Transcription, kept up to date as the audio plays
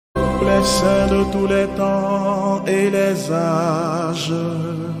les saints de tous les temps et les âges,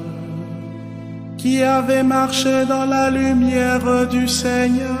 qui avaient marché dans la lumière du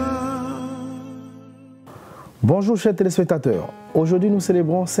Seigneur. Bonjour chers téléspectateurs, aujourd'hui nous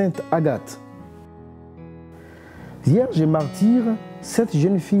célébrons Sainte Agathe. Vierge et martyre, cette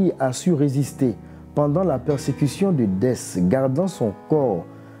jeune fille a su résister pendant la persécution de Dès, gardant son corps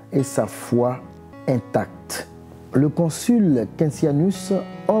et sa foi intacts. Le consul Quintianus,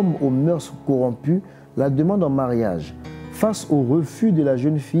 homme aux mœurs corrompues, la demande en mariage. Face au refus de la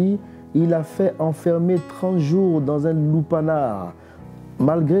jeune fille, il a fait enfermer 30 jours dans un lupanar.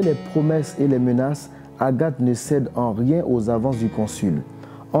 Malgré les promesses et les menaces, Agathe ne cède en rien aux avances du consul.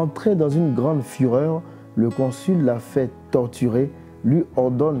 Entré dans une grande fureur, le consul l'a fait torturer, lui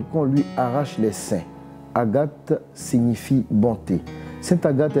ordonne qu'on lui arrache les seins. Agathe signifie bonté. Sainte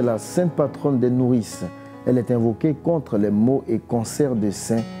Agathe est la sainte patronne des nourrices. Elle est invoquée contre les maux et cancers de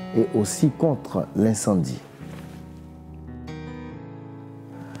sein et aussi contre l'incendie.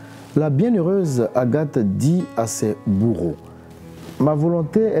 La bienheureuse Agathe dit à ses bourreaux: « Ma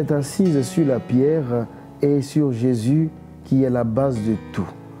volonté est assise sur la pierre et sur Jésus qui est la base de tout.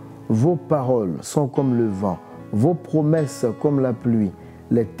 Vos paroles sont comme le vent, vos promesses comme la pluie,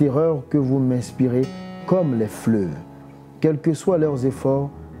 les terreurs que vous m'inspirez comme les fleuves. Quels que soient leurs efforts,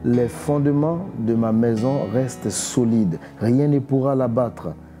 les fondements de ma maison restent solides. Rien ne pourra l'abattre.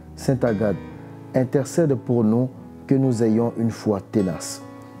 Sainte Agathe, intercède pour nous que nous ayons une foi ténace. »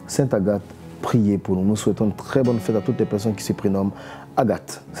 Sainte Agathe, priez pour nous. Nous souhaitons une très bonne fête à toutes les personnes qui se prénomment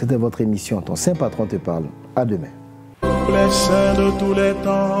Agathe. C'était votre émission. Ton Saint Patron te parle. À demain. Les saints de tous les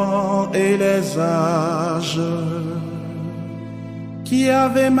temps et les âges, qui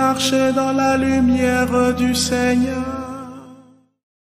avaient marché dans la lumière du Seigneur.